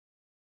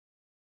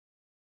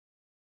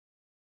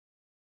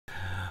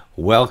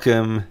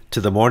Welcome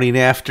to the morning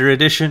after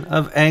edition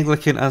of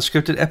Anglican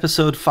Unscripted,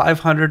 episode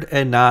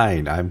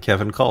 509. I'm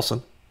Kevin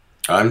Carlson.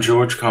 I'm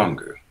George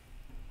Conger.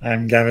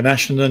 I'm Gavin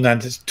Ashenden,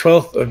 and it's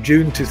 12th of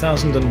June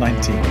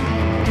 2019.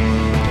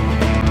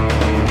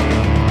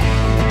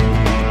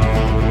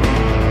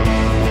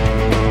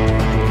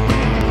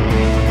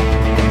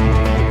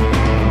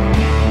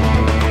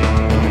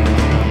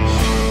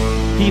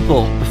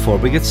 People, before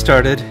we get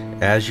started,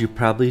 as you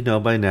probably know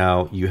by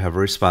now, you have a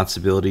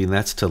responsibility, and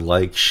that's to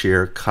like,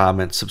 share,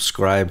 comment,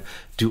 subscribe,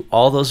 do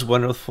all those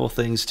wonderful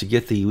things to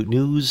get the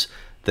news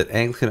that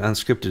Anglican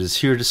Unscripted is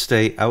here to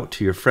stay out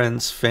to your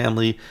friends,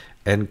 family,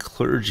 and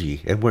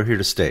clergy. And we're here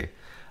to stay.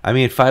 I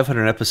mean,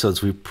 500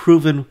 episodes, we've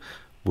proven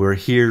we're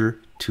here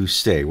to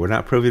stay. We're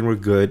not proving we're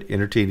good,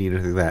 entertaining,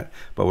 anything like that,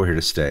 but we're here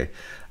to stay.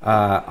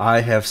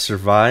 I have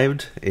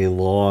survived a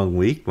long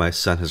week. My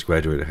son has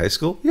graduated high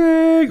school.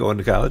 Yay, going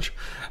to college.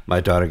 My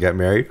daughter got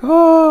married.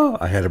 Oh,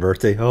 I had a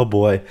birthday. Oh,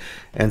 boy.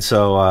 And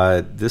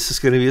so this is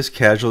going to be as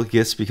casual as it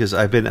gets because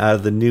I've been out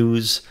of the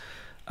news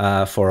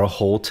for a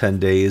whole 10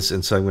 days.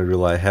 And so I'm going to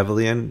rely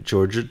heavily on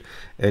Georgia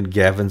and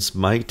Gavin's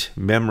might,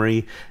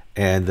 memory,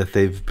 and that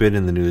they've been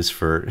in the news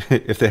for,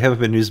 if they haven't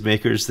been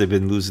newsmakers, they've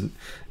been losing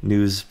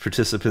news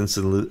participants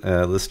and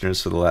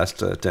listeners for the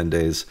last 10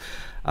 days.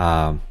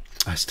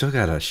 I still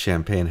got a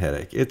champagne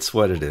headache. It's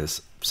what it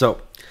is.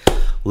 So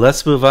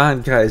let's move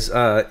on, guys.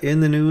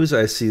 In the news,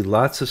 I see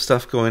lots of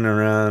stuff going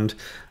around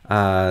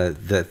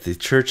that the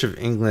Church of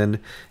England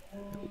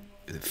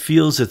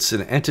feels it's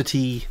an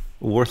entity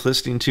worth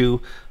listening to,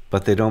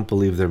 but they don't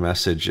believe their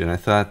message. And I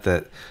thought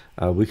that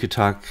we could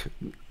talk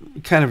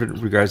kind of in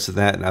regards to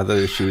that and other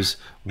issues.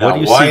 What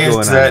do you see going on?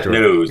 Why is that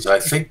news? I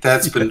think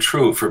that's been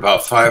true for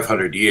about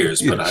 500 years,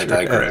 but I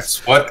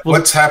digress.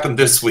 What's happened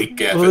this week,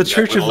 Gavin? Well, the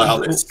Church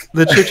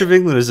of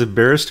England is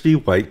embarrassed to be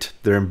white.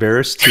 They're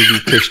embarrassed to be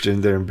Christian.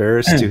 They're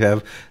embarrassed to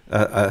have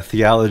a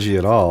theology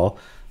at all.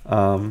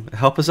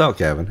 Help us out,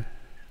 Gavin.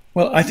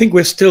 Well, I think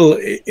we're still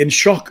in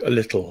shock a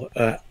little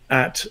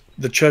at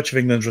the Church of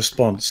England's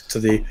response to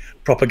the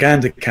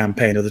propaganda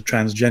campaign of the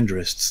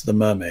transgenderists, the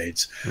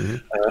mermaids.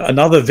 Mm-hmm.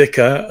 Another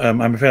vicar,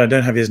 I'm afraid I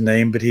don't have his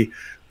name, but he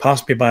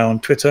passed me by on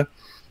Twitter.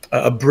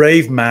 A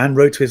brave man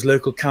wrote to his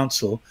local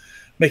council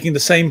making the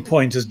same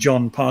point as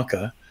John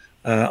Parker.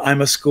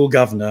 I'm a school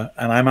governor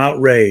and I'm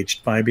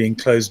outraged by being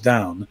closed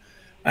down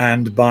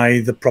and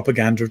by the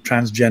propaganda of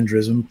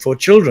transgenderism for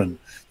children.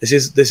 This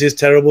is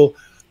terrible.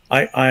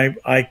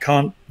 I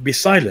can't be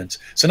silent.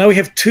 So now we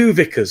have two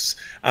vicars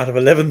out of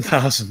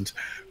 11,000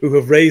 who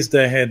have raised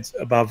their heads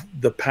above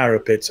the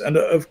parapet, and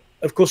of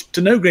course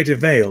to no great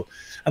avail.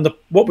 And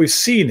what we've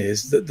seen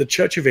is that the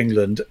Church of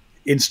England,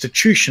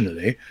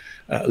 institutionally,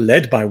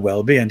 led by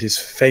Welby and his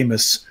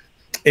famous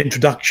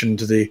introduction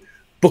to the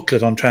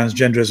booklet on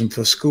transgenderism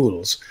for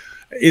schools,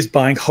 is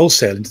buying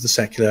wholesale into the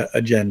secular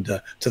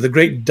agenda to the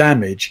great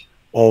damage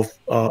of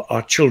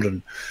our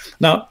children.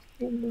 Now,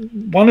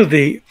 one of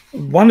the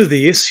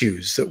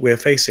issues that we're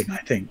facing, I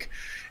think,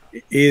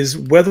 is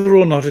whether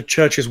or not a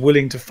church is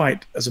willing to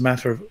fight as a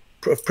matter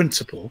of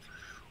principle,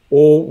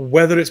 or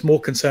whether it's more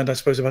concerned, I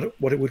suppose, about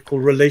what it would call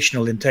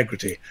relational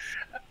integrity.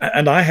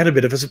 And I had a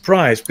bit of a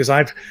surprise because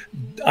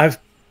I've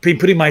been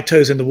putting my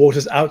toes in the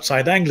waters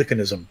outside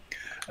Anglicanism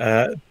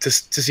to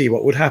see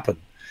what would happen.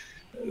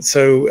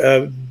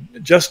 So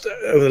just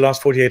over the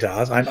last 48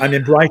 hours, I'm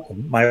in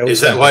Brighton. Is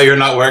that why you're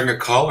not wearing a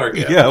collar?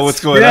 Yeah, what's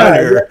going on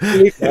here?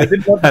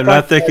 I'm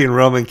not thinking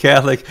Roman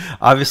Catholic,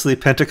 obviously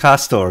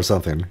Pentecostal or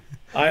something.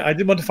 I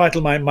didn't want to fight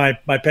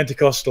my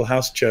Pentecostal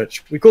house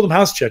church. We call them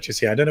house churches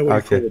here. I don't know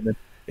what we call them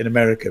in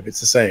America, if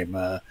it's the same.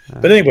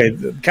 But anyway,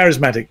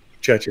 charismatic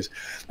churches.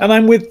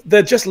 And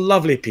they're just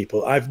lovely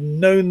people. I've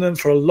known them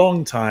for a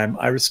long time.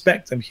 I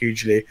respect them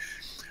hugely.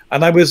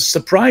 And I was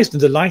surprised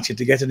and delighted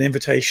to get an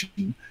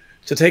invitation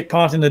to take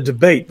part in a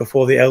debate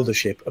before the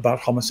eldership about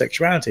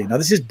homosexuality. Now,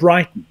 this is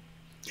Brighton.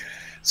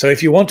 So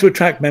if you want to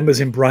attract members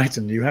in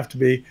Brighton, you have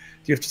to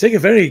take a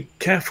very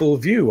careful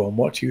view on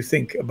what you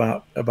think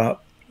about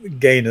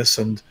gayness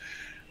and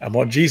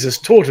what Jesus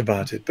taught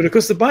about it. But of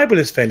course, the Bible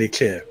is fairly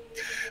clear.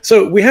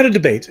 So we had a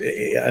debate,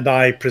 and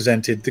I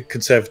presented the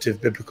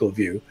conservative biblical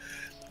view.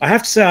 I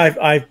have to say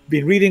I've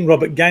been reading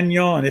Robert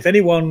Gagnon, and if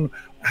anyone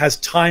has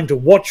time to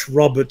watch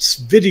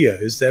Robert's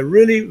videos, they're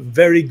really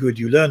very good.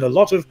 You learn a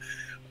lot of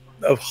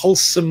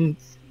wholesome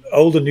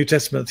Old and New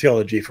Testament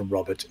theology from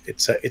Robert.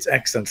 It's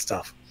excellent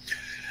stuff.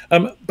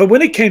 But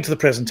when it came to the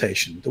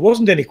presentation, there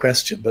wasn't any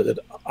question but that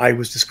I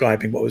was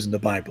describing what was in the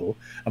Bible,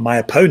 and my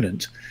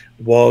opponent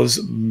was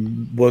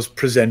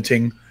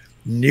presenting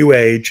New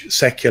Age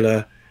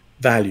secular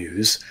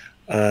values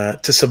to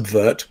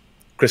subvert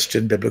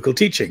Christian biblical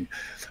teaching.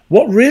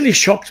 What really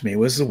shocked me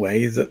was the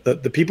way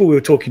that the people we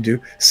were talking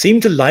to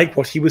seemed to like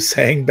what he was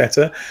saying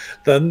better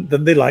than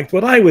they liked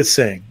what I was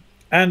saying.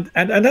 And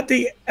at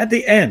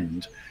the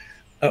end,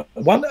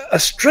 a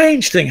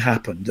strange thing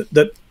happened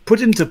that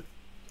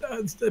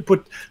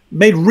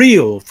made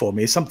real for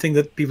me something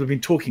that people have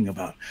been talking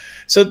about.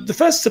 So the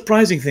first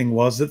surprising thing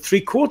was that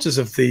 3/4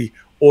 of the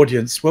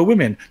audience were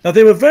women. Now,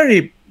 they were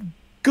very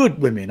good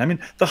women. I mean,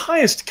 the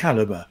highest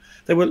caliber.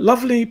 They were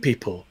lovely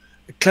people,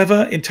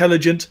 clever,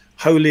 intelligent,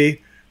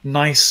 holy,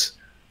 nice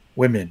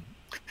women.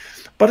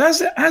 But as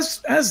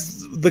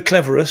the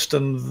cleverest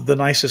and the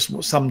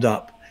nicest summed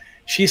up,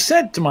 she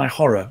said to my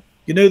horror,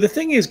 you know, the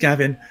thing is,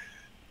 Gavin,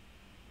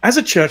 as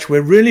a church,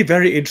 we're really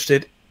very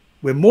interested.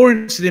 We're more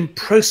interested in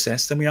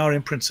process than we are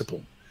in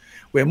principle.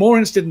 We're more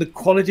interested in the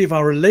quality of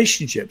our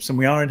relationships than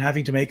we are in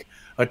having to make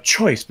a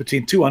choice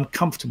between two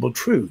uncomfortable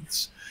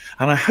truths.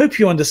 And I hope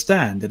you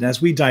understand that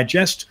as we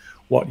digest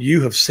what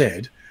you have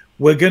said,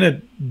 we're going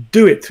to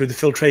do it through the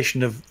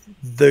filtration of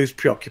those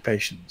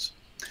preoccupations.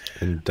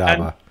 And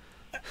Dhamma.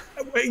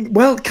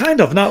 Well, kind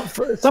of. Now,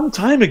 some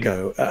time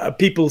ago,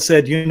 people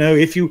said, you know,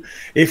 if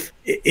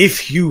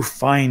you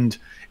find,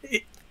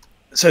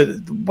 so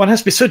one has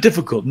to be so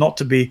difficult not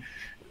to be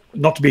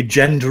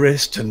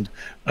genderist and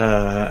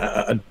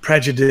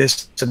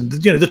prejudiced.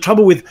 And you know, the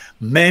trouble with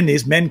men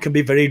is men can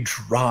be very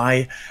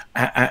dry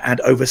and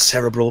over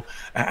cerebral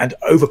and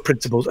over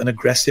principled and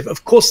aggressive.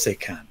 Of course they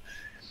can,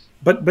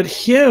 but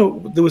here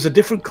there was a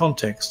different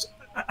context,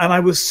 and I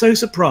was so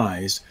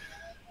surprised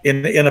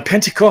in a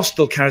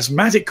Pentecostal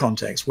charismatic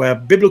context where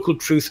biblical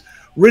truth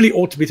really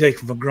ought to be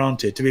taken for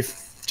granted. To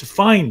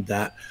find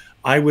that,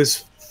 I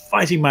was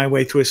fighting my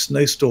way through a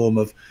snowstorm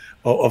of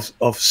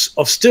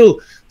still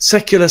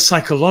secular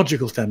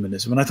psychological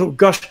feminism, and I thought,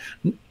 gosh,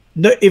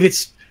 no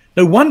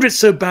wonder it's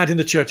so bad in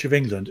the Church of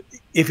England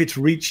if it's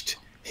reached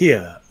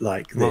here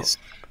like this.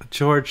 Well,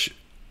 George,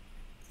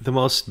 the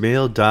most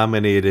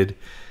male-dominated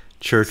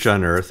church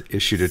on earth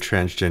issued a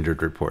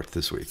transgendered report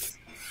this week.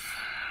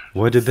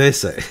 What did they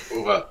say?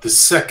 Well, the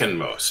second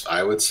most.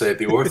 I would say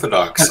the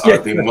Orthodox are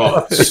the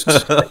most.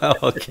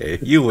 Okay,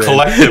 you win.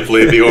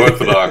 Collectively, the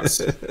Orthodox,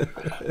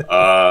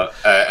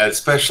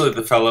 especially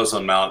the fellows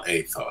on Mount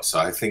Athos.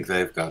 I think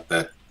they've got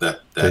that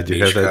They do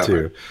have that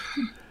covered.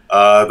 too.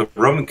 The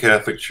Roman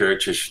Catholic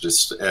Church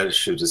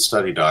issued a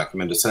study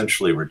document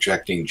essentially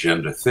rejecting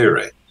gender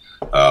theory,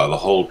 the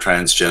whole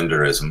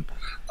transgenderism,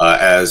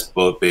 as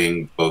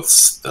being both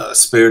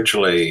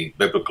spiritually,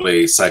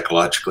 biblically,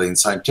 psychologically, and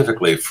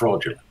scientifically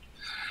fraudulent.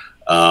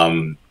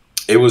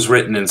 It was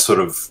written in sort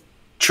of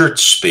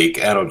church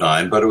speak,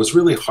 anodyne, but it was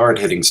really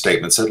hard-hitting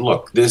statements that,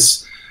 look,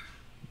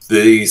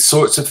 the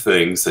sorts of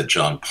things that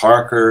John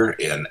Parker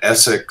in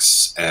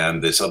Essex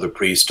and this other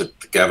priest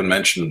that Gavin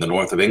mentioned in the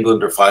north of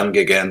England are fighting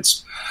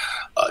against,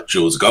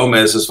 Jules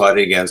Gomez is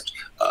fighting against,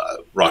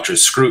 Roger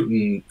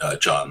Scruton,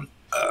 John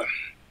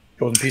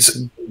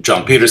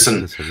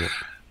Peterson.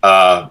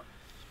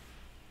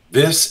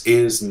 This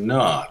is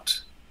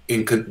not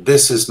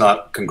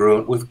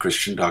congruent with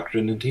Christian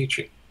doctrine and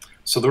teaching.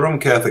 So the Roman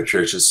Catholic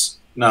Church is,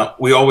 now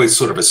we always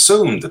sort of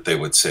assumed that they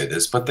would say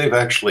this, but they've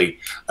actually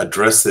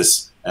addressed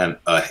this and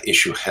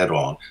issue head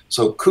on.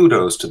 So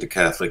kudos to the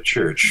Catholic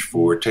Church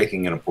for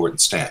taking an important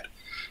stand.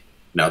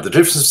 Now the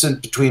difference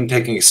between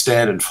taking a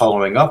stand and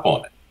following up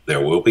on it,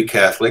 there will be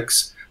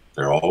Catholics.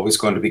 There are always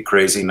going to be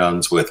crazy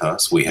nuns with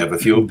us. We have a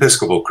few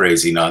Episcopal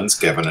crazy nuns,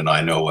 Kevin and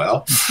I know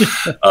well.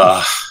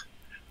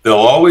 There'll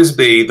always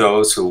be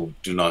those who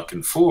do not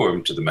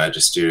conform to the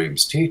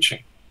magisterium's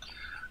teaching.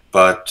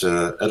 But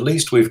at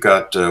least we've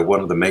got one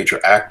of the major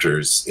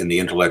actors in the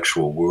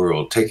intellectual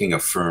world taking a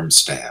firm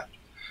stand.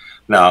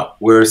 Now,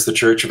 where's the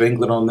Church of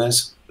England on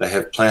this? They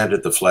have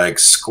planted the flag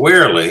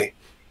squarely,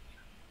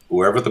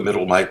 whoever the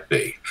middle might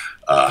be.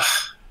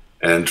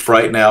 And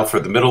right now,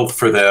 the middle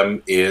for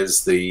them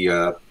is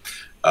the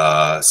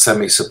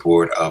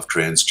semi-support of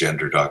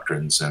transgender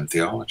doctrines and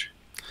theology.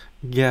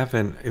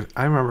 Gavin, if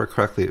I remember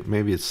correctly,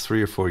 maybe it's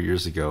 3 or 4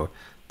 years ago,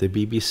 the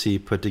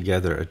BBC put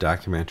together a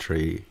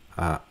documentary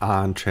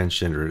on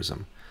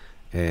transgenderism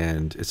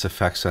and its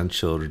effects on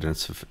children,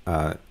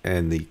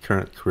 and the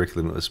current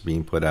curriculum that was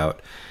being put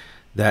out.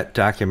 That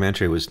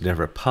documentary was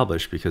never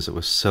published because it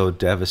was so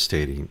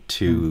devastating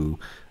to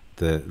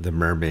the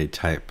mermaid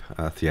type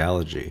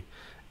theology.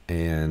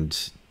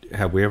 And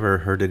have we ever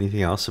heard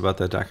anything else about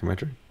that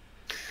documentary?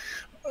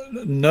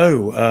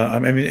 No, I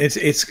mean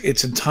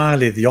it's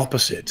entirely the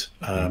opposite.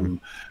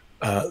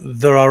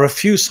 There are a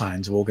few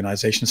signs of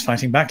organizations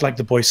fighting back, like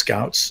the Boy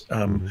Scouts,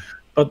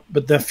 but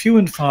they're few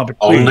and far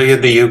between. Only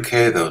in the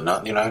UK, though, not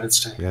in the United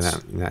States. Yeah,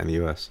 not in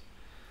the US.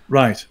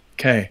 Right.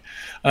 Okay.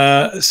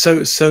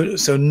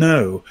 So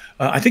no.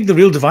 I think the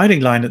real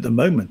dividing line at the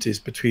moment is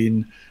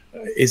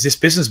this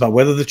business about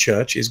whether the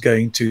church is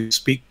going to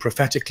speak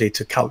prophetically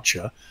to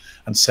culture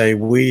and say,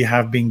 we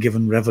have been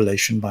given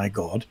revelation by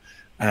God,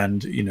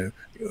 and you know,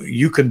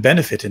 you can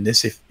benefit in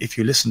this if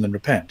you listen and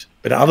repent,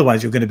 but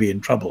otherwise you're going to be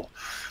in trouble.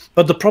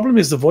 But the problem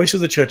is the voice of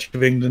the Church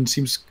of England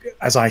seems,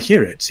 as I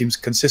hear it, seems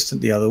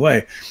consistent the other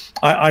way.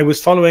 I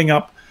was following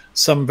up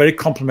some very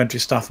complimentary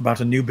stuff about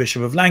a new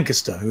Bishop of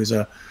Lancaster, who is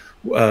a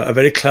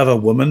very clever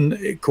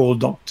woman called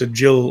Dr.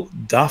 Jill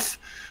Duff.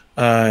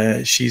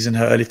 She's in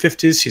her early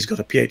 50s. She's got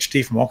a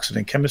PhD from Oxford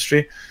in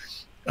chemistry.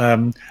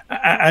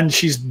 And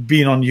she's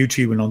been on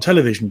YouTube and on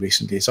television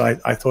recently. So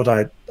I thought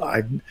I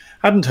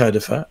hadn't heard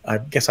of her. I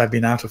guess I've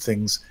been out of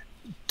things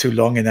too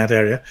long in that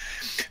area.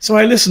 So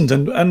I listened,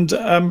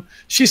 and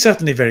she's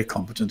certainly very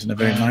competent and a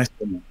very nice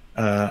woman.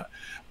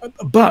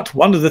 But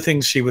one of the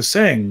things she was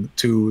saying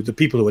to the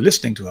people who were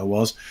listening to her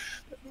was,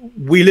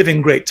 we live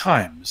in great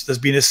times. There's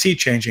been a sea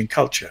change in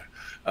culture.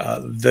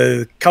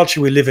 The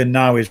culture we live in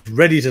now is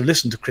ready to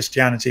listen to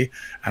Christianity,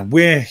 and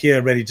we're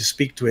here ready to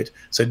speak to it.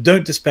 So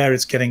don't despair,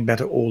 it's getting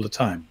better all the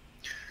time.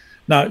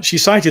 Now, she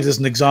cited as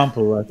an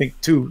example, I think,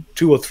 two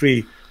or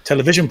three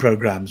television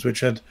programs which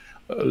had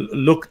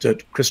looked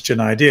at Christian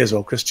ideas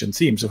or Christian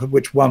themes, of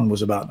which one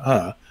was about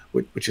her,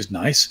 which is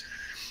nice.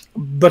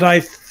 But I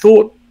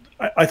thought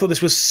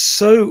this was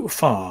so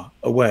far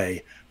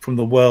away from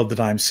the world that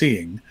I'm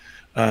seeing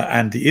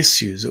and the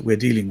issues that we're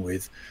dealing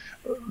with,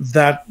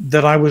 that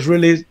I was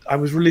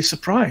really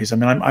surprised. I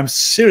mean, I'm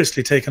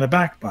seriously taken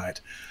aback by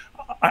it.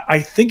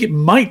 I think it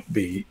might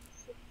be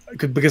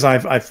because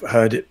I've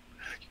heard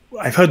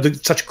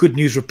such good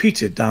news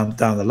repeated down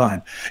the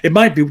line. It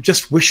might be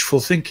just wishful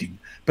thinking,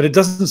 but it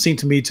doesn't seem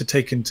to me to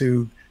take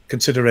into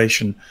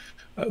consideration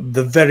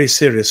the very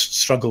serious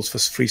struggles for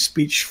free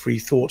speech, free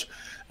thought,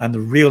 and the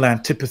real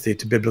antipathy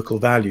to biblical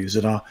values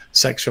that our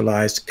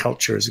sexualized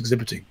culture is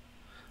exhibiting.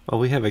 Well,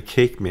 we have a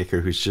cake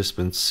maker who's just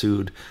been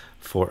sued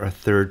for a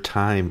third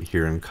time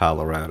here in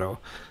Colorado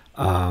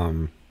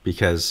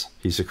because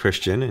he's a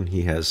Christian and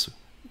he has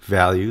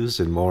values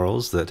and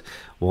morals that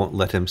won't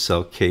let him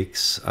sell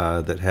cakes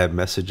that have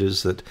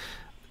messages that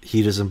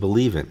he doesn't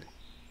believe in.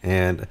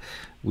 And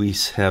we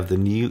have the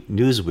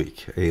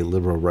Newsweek, a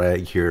liberal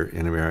rag here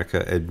in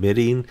America,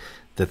 admitting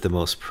that the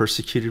most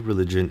persecuted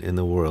religion in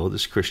the world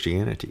is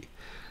Christianity.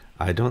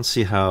 I don't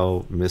see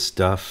how Miss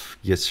Duff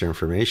gets her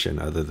information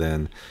other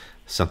than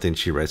something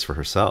she writes for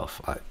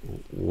herself.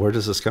 Where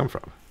does this come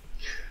from?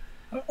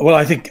 Well,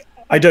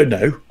 I don't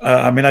know.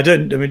 I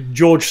mean,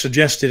 George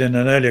suggested in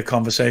an earlier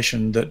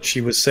conversation that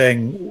she was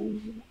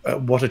saying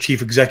what a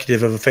chief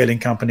executive of a failing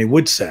company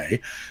would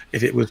say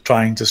if it was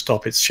trying to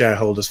stop its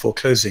shareholders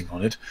foreclosing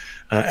on it.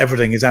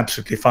 Everything is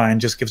absolutely fine,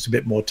 just gives a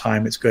bit more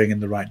time, it's going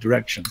in the right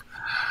direction.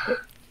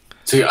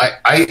 See,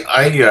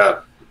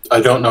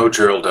 I don't know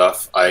Gerald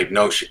Duff. I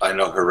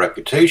know her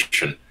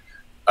reputation.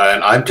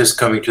 And I'm just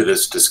coming to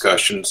this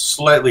discussion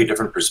slightly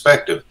different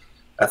perspective.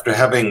 After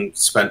having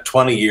spent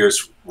 20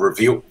 years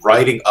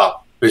writing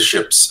up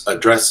bishops'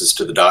 addresses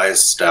to the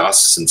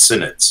diocesan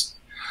synods,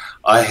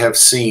 I have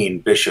seen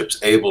bishops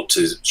able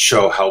to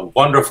show how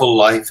wonderful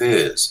life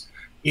is.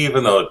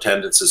 Even though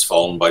attendance has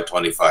fallen by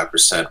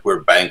 25%,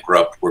 we're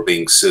bankrupt, we're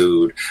being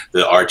sued,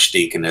 the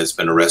archdeacon has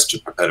been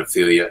arrested for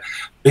pedophilia.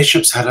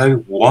 Bishops had a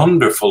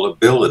wonderful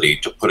ability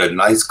to put a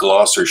nice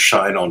gloss or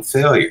shine on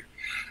failure.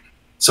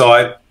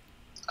 So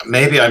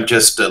maybe I'm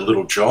just a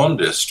little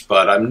jaundiced,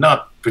 but I'm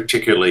not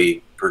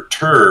particularly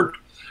perturbed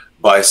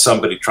by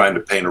somebody trying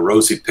to paint a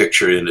rosy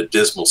picture in a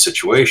dismal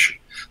situation.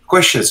 The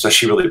question is, does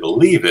she really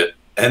believe it?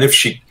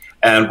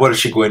 And what is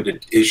she going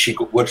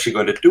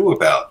to do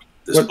about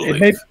this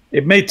belief?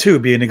 It may too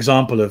be an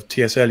example of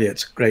T.S.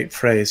 Eliot's great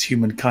phrase,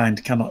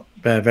 humankind cannot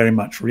bear very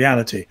much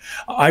reality.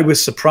 I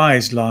was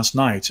surprised last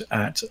night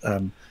at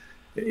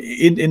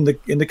in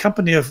the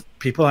company of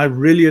people I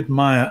really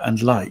admire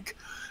and like,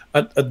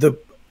 at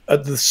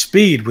the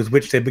speed with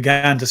which they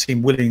began to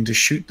seem willing to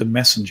shoot the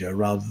messenger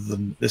rather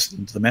than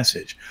listen to the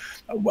message.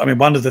 I mean,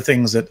 one of the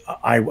things that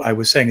I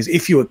was saying is,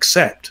 if you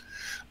accept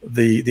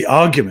the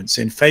arguments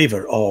in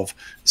favor of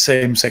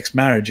same-sex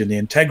marriage and the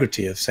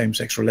integrity of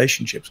same-sex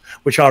relationships,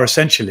 which are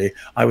essentially,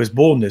 I was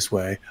born this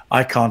way,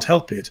 I can't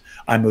help it,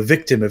 I'm a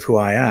victim of who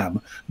I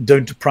am,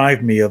 don't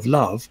deprive me of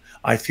love,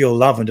 I feel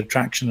love and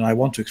attraction and I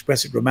want to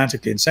express it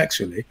romantically and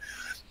sexually,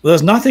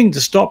 there's nothing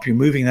to stop you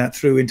moving that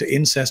through into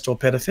incest or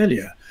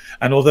pedophilia.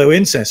 And although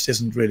incest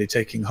isn't really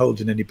taking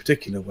hold in any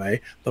particular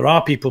way, there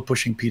are people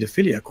pushing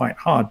pedophilia quite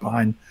hard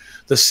behind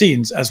the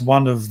scenes as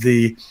one of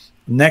the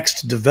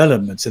next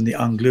developments in the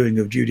ungluing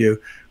of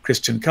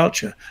Judeo-Christian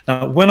culture.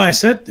 Now, when I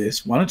said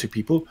this, one or two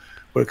people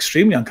were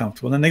extremely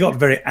uncomfortable, and they got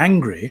very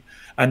angry,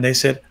 and they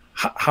said,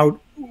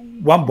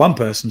 one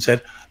person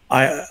said,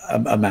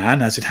 a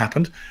man, as it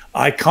happened,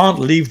 I can't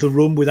leave the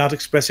room without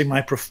expressing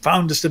my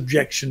profoundest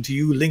objection to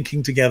you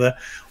linking together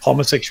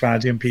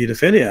homosexuality and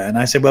pedophilia. And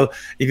I said, well,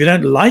 if you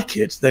don't like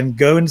it, then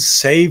go and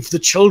save the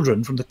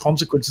children from the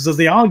consequences of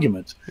the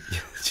argument.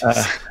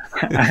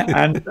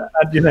 And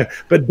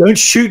but don't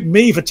shoot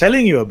me for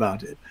telling you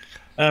about it.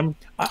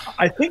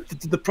 I think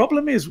that the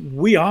problem is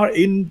we are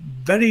in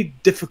very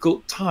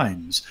difficult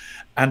times,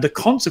 and the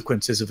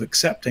consequences of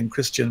accepting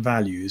Christian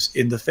values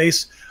in the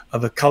face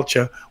of a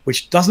culture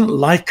which doesn't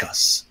like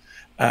us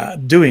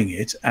doing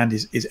it and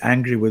is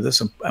angry with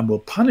us and will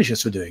punish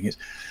us for doing it,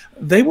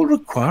 they will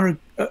require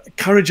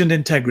courage and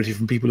integrity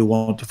from people who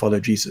want to follow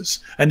Jesus.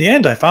 In the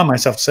end, I found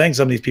myself saying to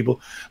some of these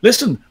people,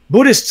 listen,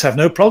 Buddhists have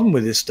no problem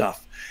with this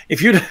stuff.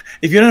 If you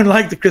don't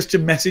like the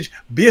Christian message,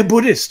 be a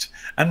Buddhist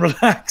and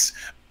relax.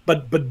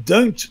 But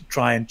don't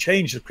try and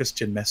change the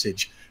Christian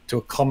message to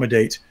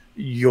accommodate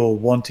your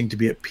wanting to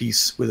be at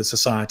peace with a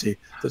society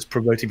that's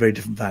promoting very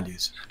different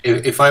values.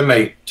 If I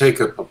may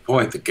take up a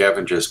point that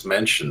Gavin just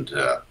mentioned,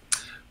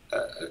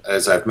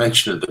 as I've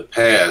mentioned in the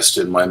past,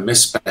 in my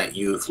misspent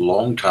youth,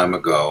 long time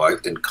ago,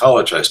 in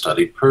college I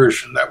studied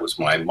Persian. That was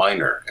my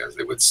minor, as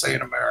they would say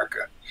in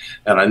America.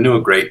 And I knew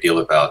a great deal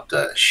about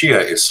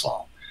Shia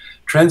Islam.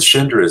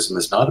 Transgenderism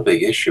is not a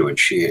big issue in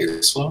Shia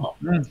Islam.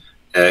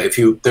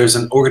 There's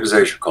an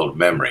organization called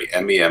MEMRI,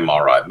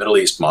 MEMRI, Middle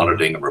East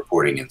Monitoring and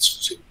Reporting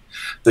Institute.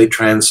 They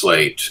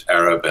translate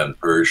Arab and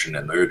Persian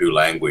and Urdu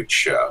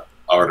language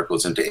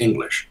articles into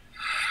English.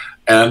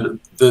 And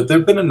there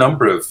have been a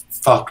number of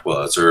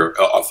fatwas, or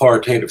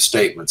authoritative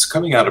statements,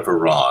 coming out of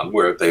Iran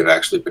where they've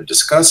actually been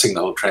discussing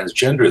the whole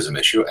transgenderism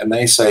issue, and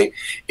they say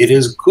it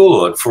is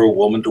good for a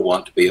woman to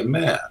want to be a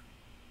man.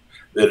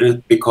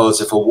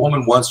 Because if a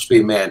woman wants to be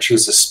a man,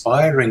 she's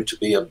aspiring to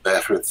be a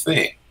better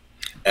thing.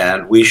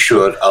 And we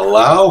should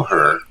allow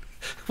her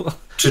to do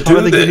this. How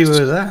are they getting away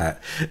with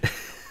that?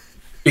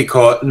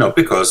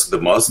 Because the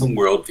Muslim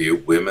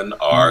worldview, women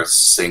are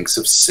sinks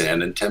of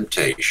sin and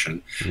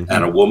temptation,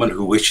 and a woman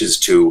who wishes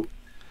to,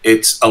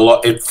 it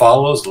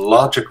follows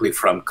logically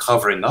from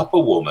covering up a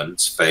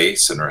woman's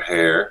face and her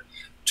hair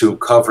to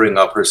covering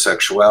up her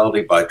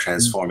sexuality by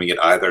transforming it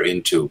either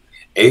into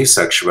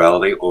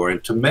asexuality or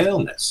into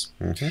maleness.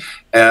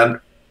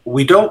 And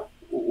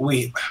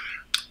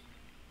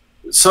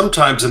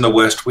sometimes in the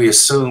West we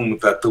assume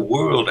that the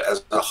world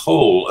as a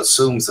whole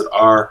assumes that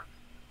our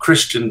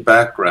Christian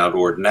background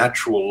or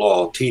natural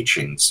law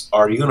teachings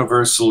are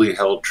universally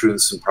held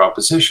truths and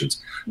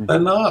propositions. They're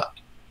not.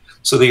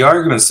 So the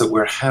arguments that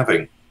we're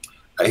having,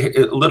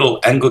 a little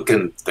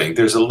Anglican thing,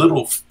 there's a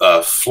little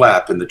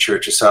flap in the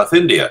Church of South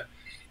India.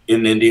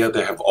 In India,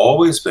 there have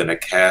always been a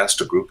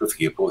caste, a group of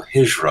people,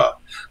 hijra,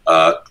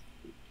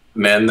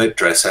 men that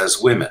dress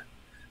as women.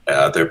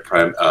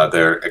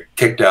 They're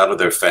kicked out of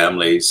their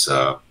families.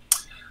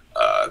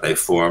 They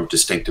form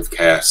distinctive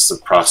castes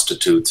of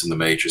prostitutes in the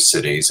major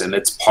cities, and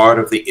it's part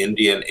of the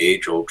Indian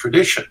age-old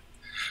tradition,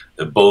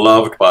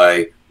 beloved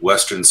by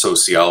Western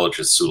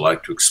sociologists who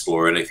like to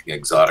explore anything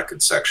exotic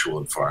and sexual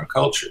in foreign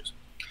cultures.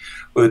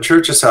 Well, the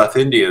Church of South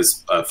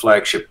India's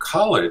flagship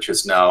college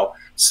has now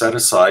set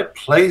aside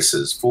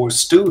places for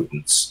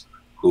students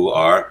who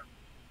are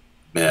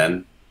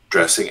men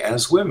dressing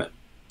as women.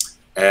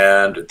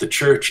 And the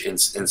church in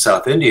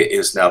South India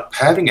is now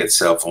patting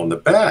itself on the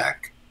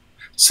back,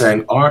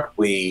 saying, aren't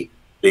we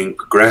being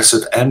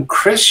progressive and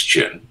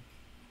Christian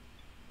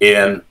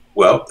in,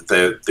 well,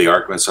 the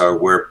arguments are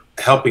we're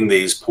helping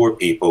these poor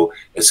people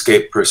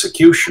escape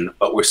persecution,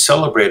 but we're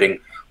celebrating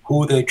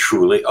who they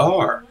truly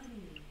are.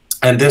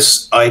 And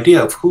this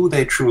idea of who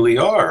they truly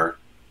are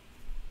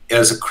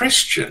as a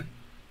Christian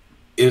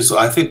is,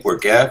 I think, where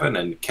Gavin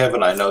and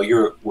Kevin, I know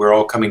we're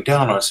all coming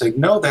down on, saying,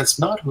 no, that's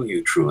not who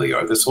you truly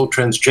are. This whole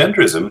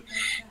transgenderism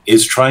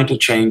is trying to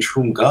change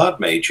whom God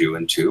made you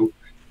into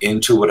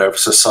whatever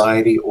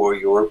society or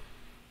your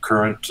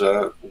current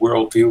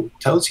worldview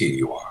tells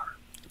you are.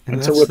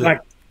 And so we're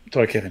back.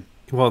 Sorry, Kevin.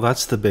 Well,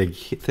 that's the big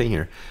thing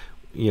here.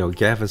 You know,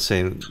 Gavin's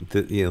saying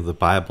that, you know, the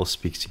Bible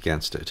speaks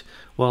against it.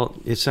 Well,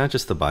 it's not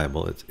just the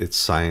Bible. It's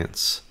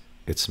science,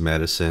 it's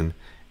medicine,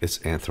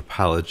 it's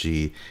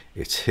anthropology,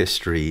 it's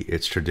history,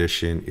 it's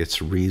tradition, it's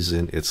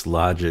reason, it's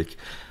logic.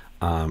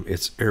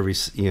 It's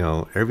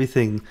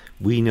everything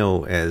we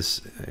know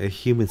as a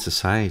human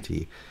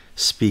society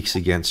speaks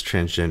against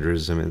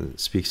transgenderism and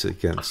speaks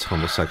against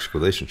homosexual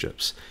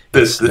relationships.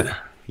 It's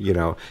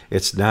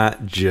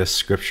not just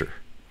scripture.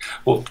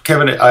 Well,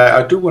 Kevin,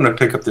 I do want to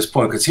pick up this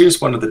point, because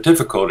here's one of the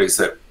difficulties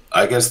that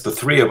I guess the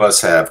three of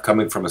us have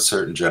coming from a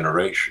certain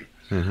generation.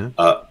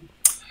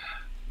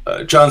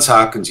 Johns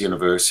Hopkins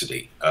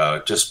University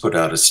just put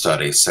out a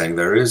study saying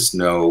there is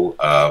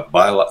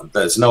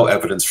there's no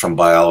evidence from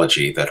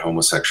biology that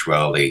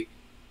homosexuality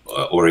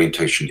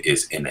orientation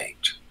is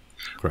innate.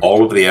 Correct.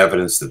 All of the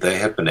evidence that they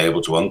have been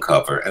able to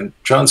uncover, and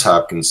Johns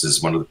Hopkins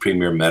is one of the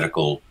premier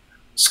medical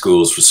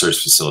schools,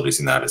 research facilities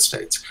in the United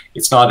States.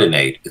 It's not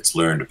innate, it's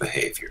learned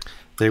behavior.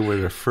 They were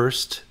the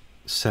first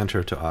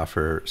center to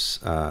offer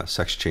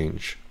sex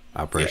change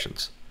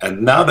operations. Yeah.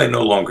 And now they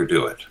no longer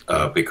do it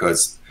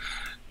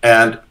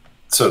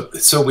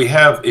so we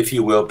have, if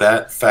you will,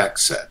 that fact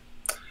set.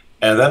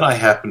 And then I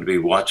happened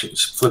to be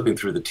flipping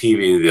through the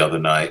TV the other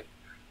night,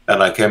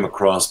 and I came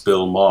across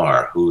Bill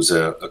Maher, who's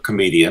a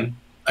comedian,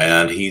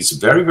 and he's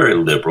very, very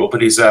liberal,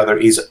 but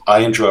I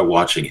enjoy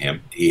watching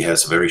him. He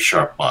has a very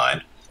sharp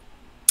mind.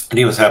 And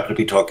he happened to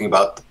be talking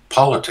about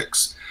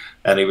politics,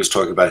 and he was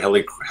talking about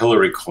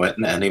Hillary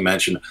Clinton, and he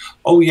mentioned,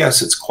 oh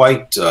yes, it's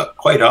quite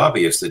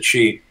obvious that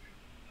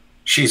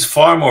she's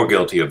far more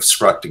guilty of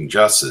obstructing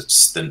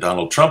justice than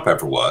Donald Trump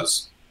ever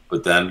was.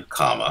 But then,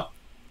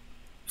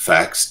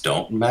 facts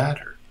don't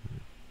matter.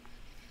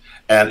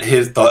 And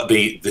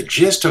the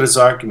gist of his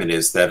argument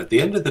is that at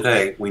the end of the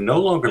day, we no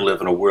longer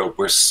live in a world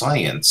where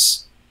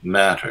science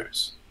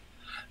matters,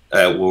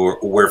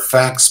 where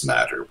facts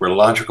matter, where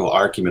logical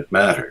argument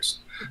matters.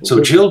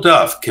 So Jill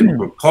Duff can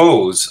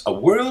propose a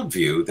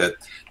worldview that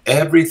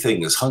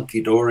everything is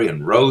hunky-dory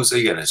and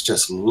rosy and it's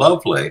just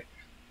lovely,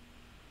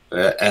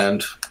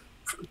 and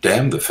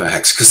damn the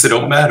facts, because they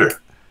don't matter.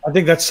 I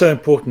think that's so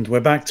important. We're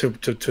back to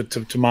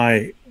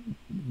my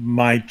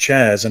my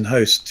chairs and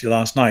hosts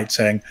last night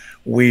saying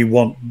we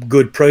want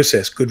good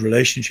process, good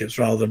relationships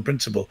rather than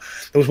principle.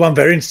 There was one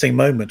very interesting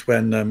moment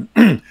when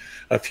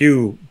a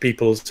few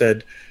people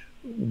said,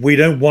 we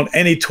don't want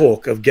any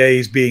talk of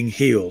gays being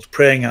healed,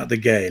 praying out the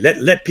gay.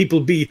 Let people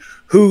be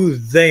who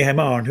they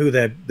are and who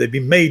they've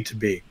been made to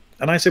be.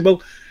 And I said,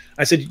 well,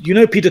 you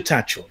know Peter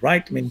Tatchell,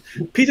 right? I mean,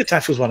 Peter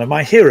Tatchell's one of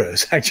my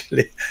heroes,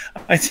 actually.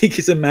 I think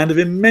he's a man of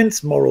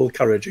immense moral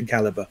courage and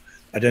caliber.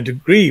 I don't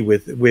agree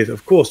with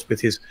of course,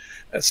 with his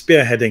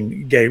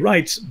spearheading gay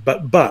rights,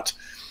 but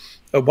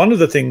one of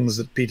the things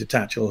that Peter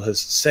Tatchell has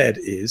said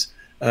is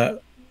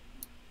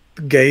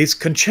gays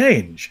can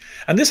change.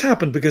 And this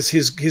happened because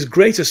his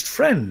greatest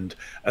friend,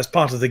 as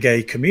part of the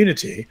gay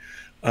community,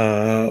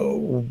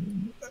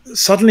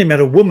 suddenly met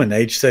a woman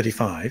aged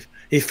 35.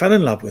 He fell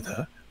in love with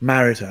her,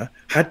 married her,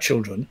 had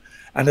children,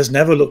 and has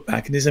never looked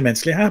back and is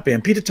immensely happy.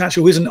 And Peter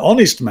Tatchell, who is an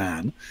honest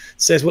man,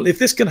 says, well, if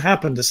this can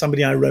happen to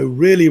somebody I know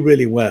really,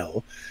 really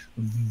well,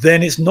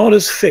 then it's not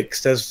as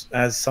fixed as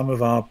some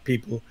of our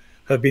people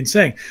have been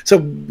saying. So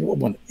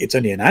well, it's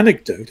only an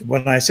anecdote.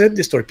 When I said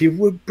this story, people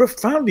were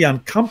profoundly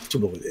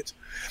uncomfortable with it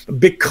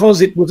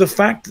because it was a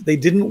fact that they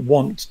didn't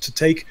want to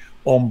take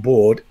on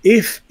board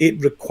if it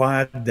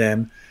required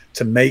them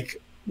to make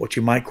what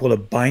you might call a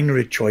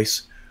binary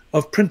choice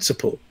of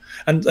principle.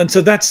 And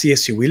so that's the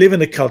issue. We live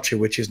in a culture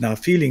which is now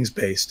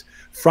feelings-based,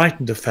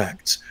 frightened of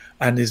facts,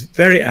 and is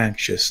very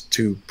anxious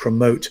to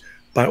promote,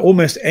 by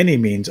almost any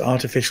means,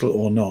 artificial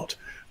or not,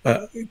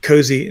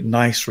 cozy,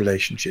 nice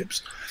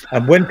relationships.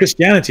 And when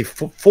Christianity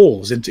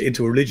falls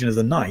into a religion of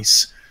the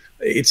nice,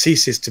 it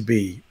ceases to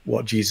be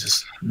what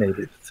Jesus made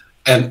it.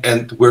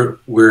 And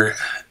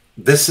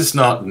this is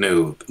not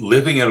new.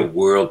 Living in a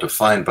world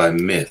defined by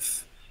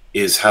myth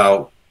is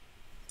how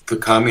the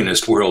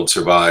communist world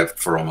survived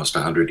for almost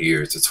 100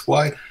 years. It's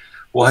why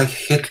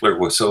Hitler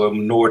was so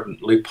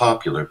inordinately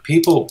popular.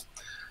 People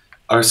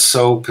are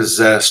so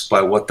possessed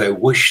by what they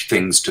wish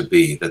things to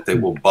be that they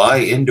will buy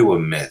into a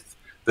myth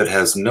that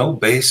has no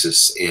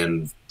basis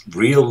in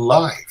real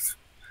life,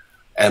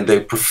 and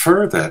they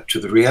prefer that to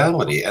the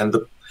reality. And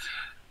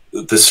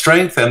the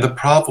strength and the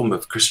problem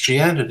of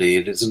Christianity,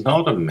 it is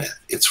not a myth,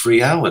 it's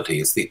reality.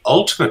 It's the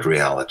ultimate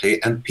reality,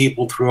 and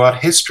people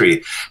throughout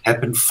history have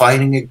been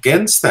fighting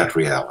against that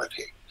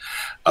reality.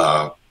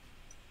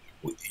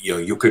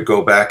 You could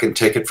go back and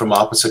take it from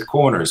opposite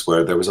corners,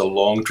 where there was a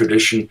long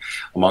tradition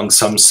among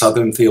some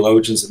Southern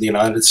theologians in the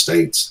United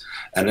States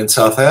and in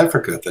South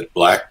Africa that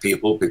black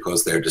people,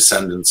 because they're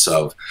descendants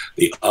of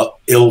the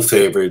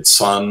ill-favored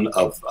son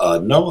of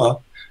Noah,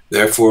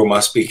 therefore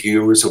must be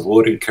hewers of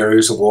wood and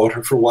carriers of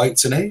water for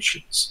whites and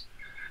Asians.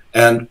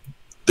 And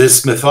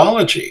this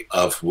mythology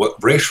of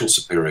racial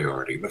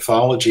superiority,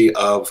 mythology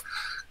of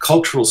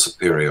cultural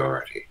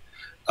superiority,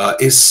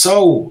 is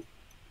so,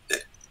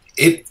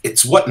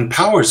 it's what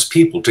empowers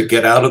people to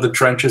get out of the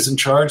trenches and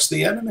charge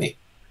the enemy.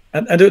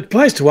 And it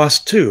applies to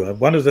us too.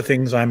 One of the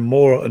things I'm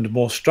more and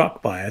more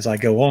struck by as I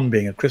go on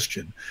being a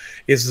Christian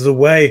is the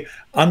way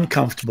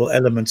uncomfortable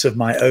elements of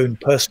my own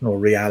personal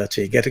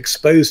reality get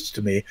exposed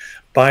to me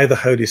by the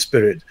Holy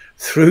Spirit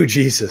through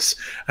Jesus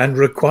and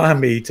require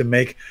me to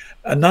make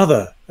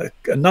another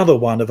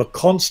one of a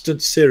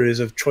constant series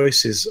of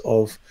choices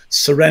of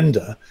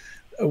surrender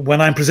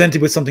when I'm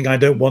presented with something I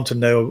don't want to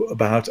know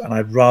about and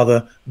I'd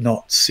rather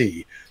not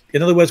see.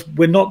 In other words,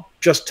 we're not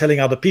just telling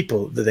other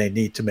people that they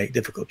need to make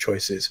difficult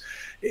choices.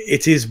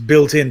 It is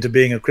built into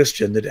being a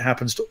Christian that it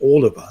happens to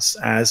all of us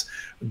as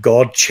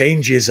God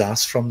changes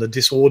us from the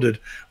disordered,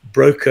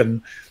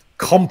 broken,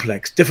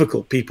 complex,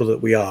 difficult people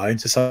that we are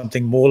into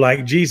something more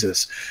like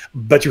Jesus.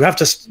 But you have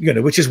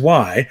to, which is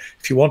why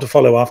if you want to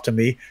follow after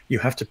me, you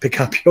have to pick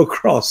up your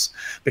cross,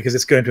 because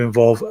it's going to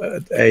involve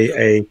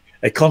a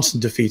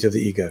constant defeat of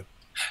the ego.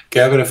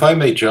 Kevin, if I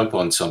may jump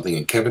on something,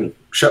 and Kevin,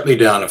 shut me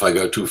down if I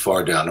go too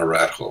far down a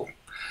rat hole.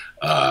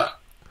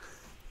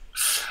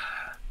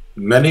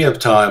 Many of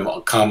time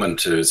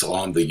commenters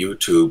on the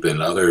YouTube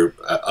and other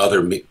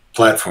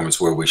platforms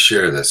where we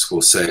share this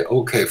will say,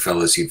 okay,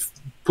 fellas, you've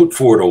put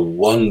forward a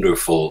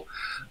wonderful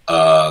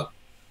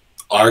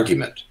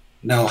argument.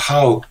 Now,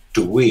 how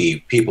do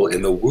we, people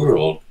in the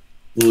world,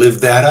 live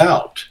that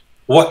out?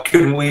 What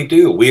can we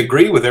do? We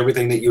agree with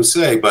everything that you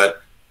say, but,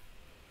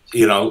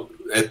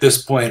 at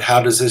this point,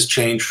 how does this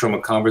change from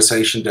a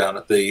conversation down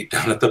at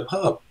the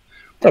pub?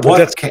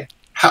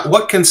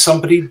 What can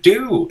somebody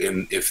do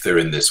if they're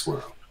in this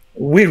world?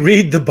 We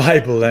read the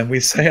Bible and we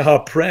say our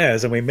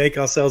prayers and we make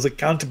ourselves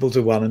accountable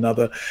to one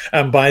another,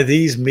 and by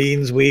these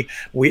means we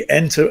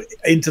enter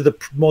into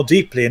more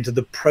deeply into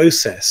the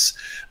process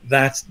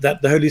that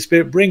the Holy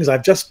Spirit brings.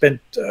 I've just spent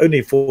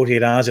only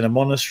 48 hours in a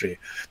monastery,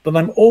 but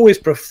I'm always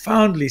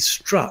profoundly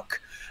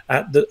struck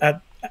at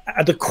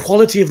the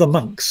quality of the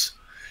monks.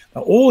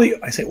 Now,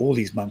 I say all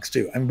these monks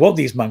do, and what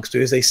these monks do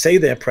is they say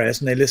their prayers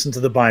and they listen to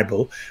the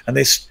Bible and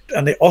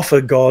they offer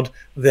God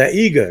their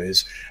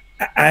egos,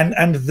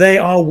 and they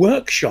are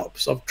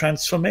workshops of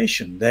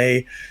transformation.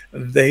 They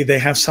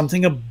have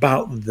something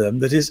about them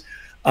that is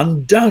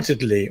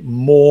undoubtedly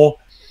more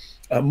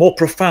more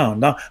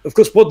profound. Now, of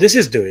course, what this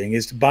is doing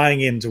is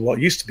buying into what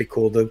used to be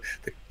called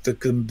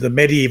the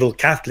medieval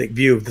Catholic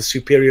view of the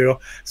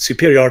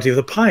superiority of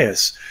the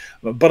pious.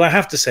 But I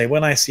have to say,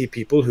 when I see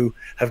people who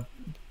have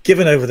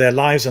given over their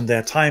lives and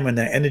their time and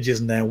their energies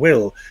and their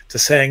will to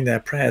saying their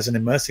prayers and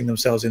immersing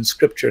themselves in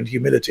scripture and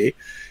humility,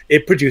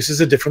 it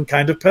produces a different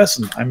kind of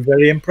person. I'm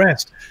very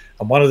impressed.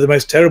 And one of the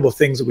most terrible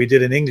things that we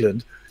did in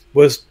England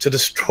was to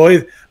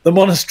destroy the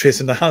monasteries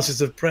and the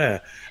houses of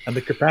prayer and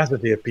the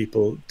capacity of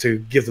people to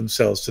give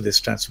themselves to this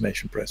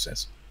transformation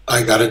process.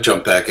 I got to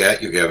jump back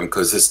at you, Gavin,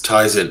 because this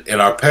ties in. In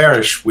our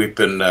parish, we've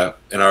been,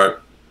 in our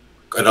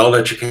adult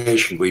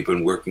education, we've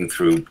been working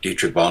through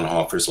Dietrich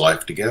Bonhoeffer's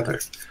Life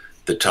Together,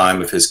 the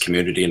time of his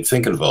community in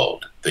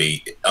Finkenwald,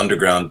 the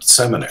underground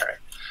seminary.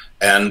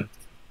 And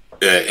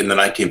in the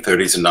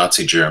 1930s in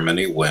Nazi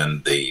Germany,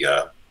 when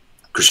the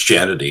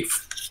Christianity,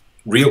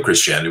 real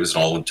Christianity, was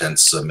in all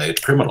intents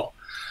made criminal.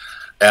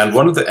 And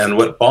what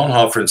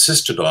Bonhoeffer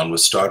insisted on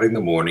was starting the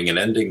morning and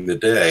ending the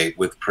day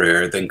with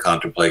prayer, then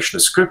contemplation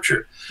of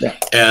scripture. Yeah.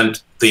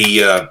 And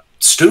the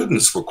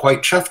students were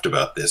quite chuffed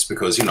about this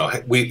because, you know,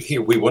 we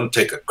want to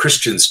take a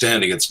Christian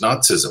stand against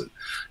Nazism.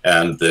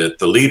 And the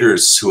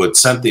leaders who had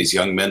sent these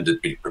young men to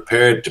be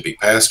prepared to be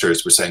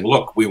pastors were saying,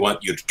 look, we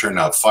want you to turn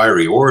out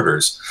fiery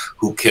orators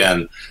who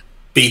can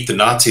beat the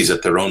Nazis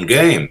at their own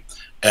game.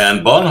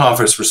 And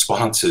Bonhoeffer's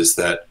response is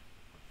that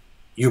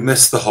you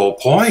miss the whole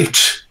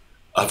point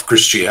of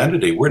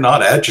Christianity. We're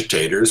not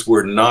agitators.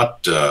 We're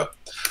not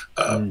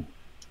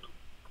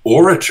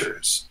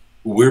orators.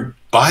 We're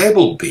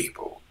Bible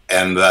people.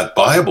 And that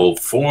Bible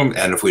form,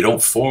 and if we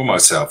don't form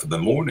ourselves in the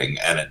morning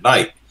and at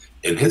night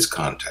in his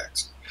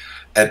context,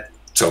 and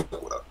so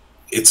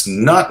it's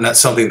not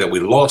something that we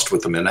lost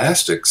with the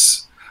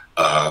monastics,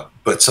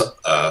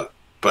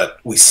 but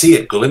we see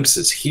it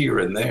glimpses here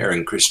and there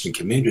in Christian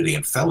community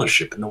and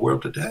fellowship in the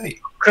world today.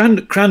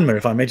 Cranmer,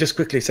 if I may just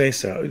quickly say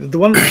so, the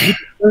one you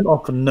don't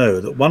often know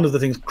that one of the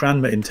things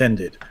Cranmer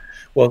intended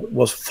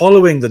was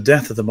following the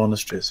death of the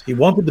monasteries. He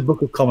wanted the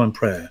Book of Common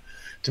Prayer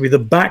to be the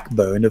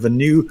backbone of a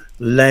new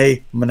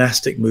lay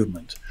monastic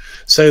movement,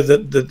 so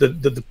that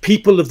the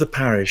people of the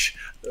parish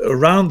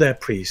around their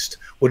priest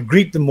would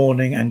greet the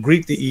morning and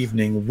greet the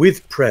evening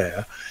with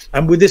prayer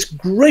and with this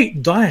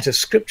great diet of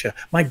scripture.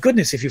 My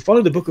goodness, if you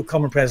follow the Book of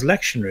Common Prayer's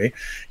lectionary,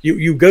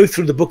 you go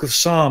through the Book of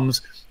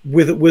Psalms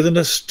with an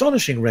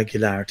astonishing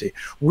regularity.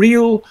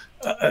 Real,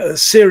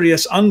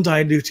 serious,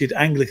 undiluted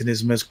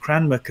Anglicanism, as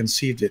Cranmer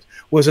conceived it,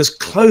 was as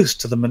close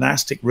to the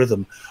monastic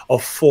rhythm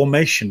of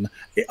formation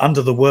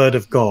under the Word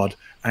of God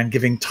and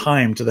giving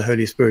time to the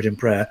Holy Spirit in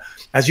prayer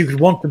as you could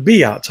want to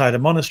be outside a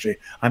monastery.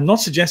 I'm not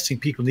suggesting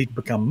people need to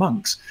become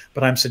monks,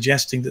 but I'm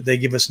suggesting that they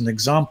give us an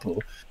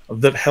example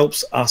that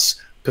helps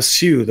us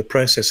pursue the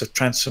process of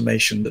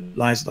transformation that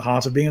lies at the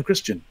heart of being a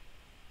Christian.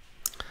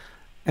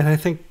 And I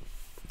think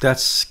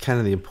that's kind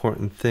of the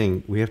important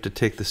thing. We have to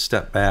take the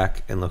step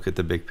back and look at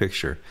the big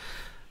picture.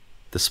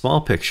 The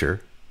small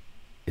picture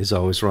is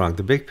always wrong.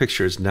 The big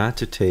picture is not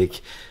to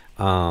take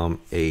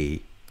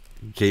a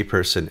gay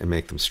person and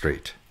make them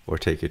straight, or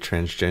take a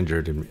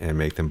transgendered and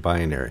make them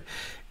binary.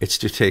 It's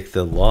to take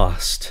the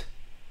lost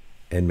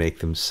and make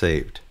them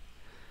saved.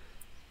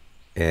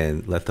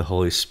 And let the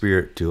Holy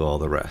Spirit do all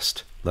the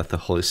rest. Let the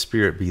Holy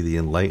Spirit be the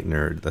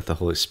enlightener. Let the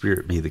Holy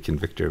Spirit be the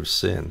convictor of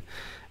sin.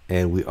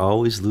 And we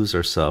always lose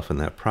ourselves in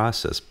that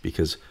process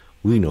because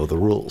we know the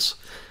rules.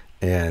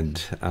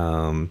 And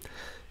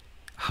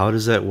how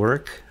does that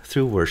work?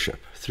 Through worship,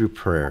 through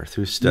prayer,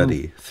 through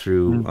study,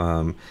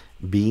 through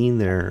being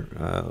there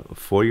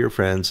for your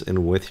friends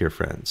and with your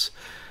friends.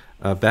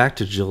 Back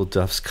to Jill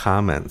Duff's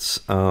comments.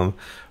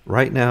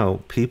 Right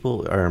now,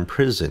 people are in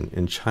prison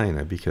in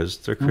China because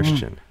they're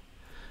Christian.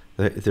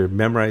 They're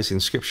memorizing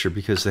scripture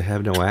because they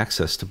have no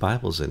access to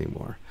Bibles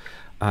anymore.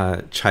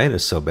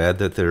 China's so bad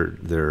that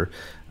they're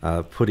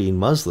putting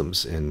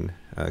Muslims in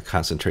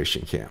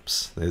concentration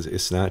camps.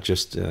 It's not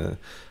just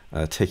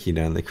taking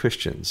down the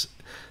Christians.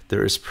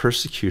 There is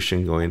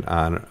persecution going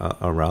on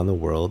around the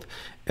world,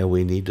 and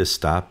we need to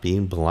stop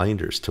being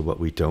blinders to what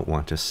we don't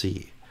want to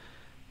see.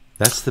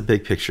 That's the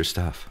big picture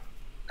stuff.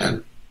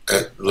 And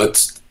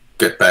let's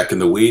get back in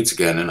the weeds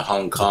again. And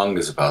Hong Kong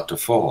is about to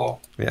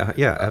fall.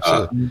 Yeah,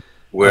 absolutely.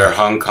 Where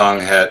Hong Kong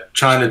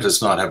China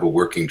does not have a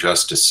working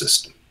justice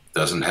system.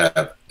 Doesn't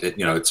have it.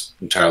 You know, it's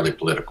entirely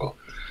political.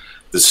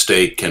 The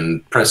state can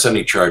press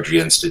any charge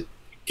against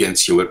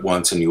you at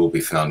once, and you will be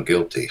found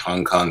guilty.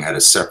 Hong Kong had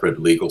a separate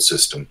legal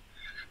system.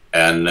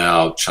 And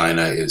now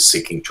China is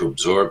seeking to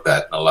absorb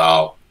that and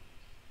allow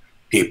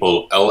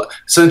people,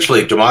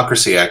 essentially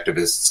democracy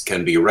activists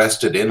can be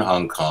arrested in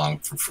Hong Kong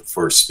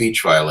for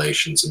speech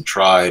violations and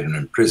tried and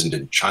imprisoned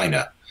in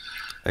China.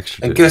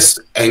 And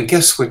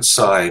guess which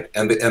side,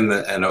 and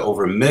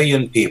over 1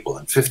 million people,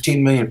 and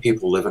 15 million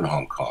people live in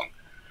Hong Kong.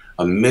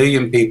 1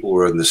 million people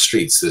were in the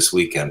streets this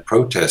weekend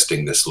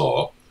protesting this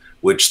law,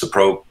 which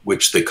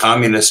the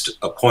communist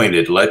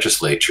appointed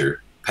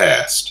legislature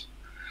passed.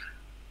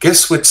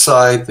 Guess which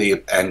side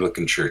the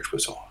Anglican Church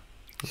was on?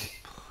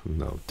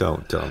 no,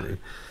 don't tell me.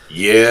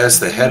 Yes,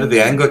 the head of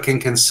the Anglican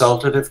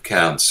Consultative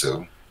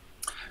Council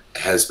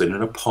has been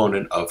an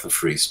opponent of the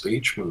free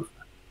speech movement.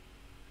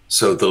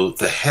 So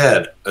the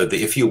head,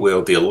 if you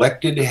will, the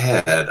elected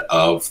head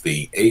of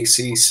the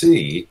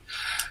ACC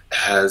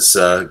has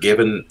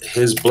given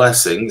his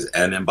blessings,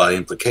 and by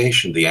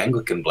implication, the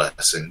Anglican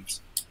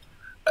blessings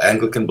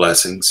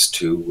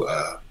to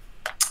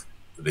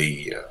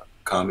the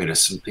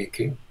communists in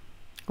Peking.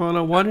 Well,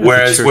 no wonder.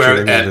 Whereas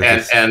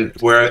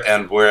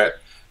where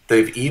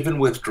they've even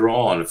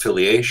withdrawn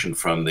affiliation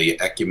from the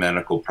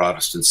Ecumenical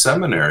Protestant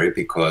Seminary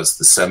because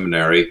the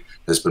seminary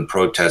has been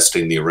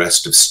protesting the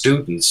arrest of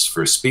students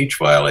for speech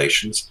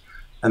violations,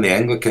 and the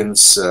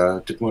Anglicans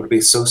didn't want to be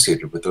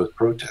associated with those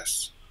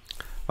protests.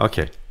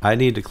 Okay, I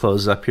need to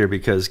close up here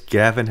because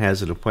Gavin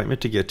has an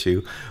appointment to get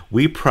to.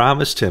 We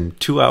promised him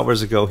 2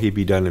 hours ago he'd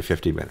be done in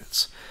 50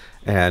 minutes.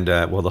 And,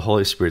 well, the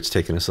Holy Spirit's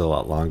taken us a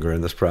lot longer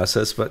in this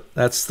process, but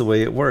that's the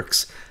way it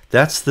works.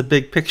 That's the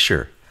big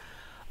picture.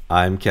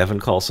 I'm Kevin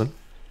Carlson.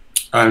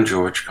 I'm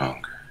George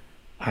Conger.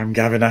 I'm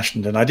Gavin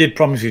Ashenden. I did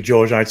promise you,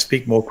 George, I'd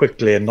speak more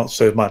quickly and not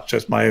so much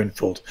as my own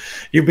fault.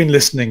 You've been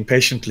listening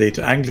patiently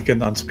to Anglican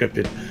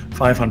Unscripted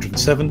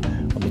 507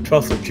 on the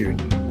 12th of June,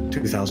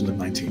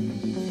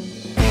 2019.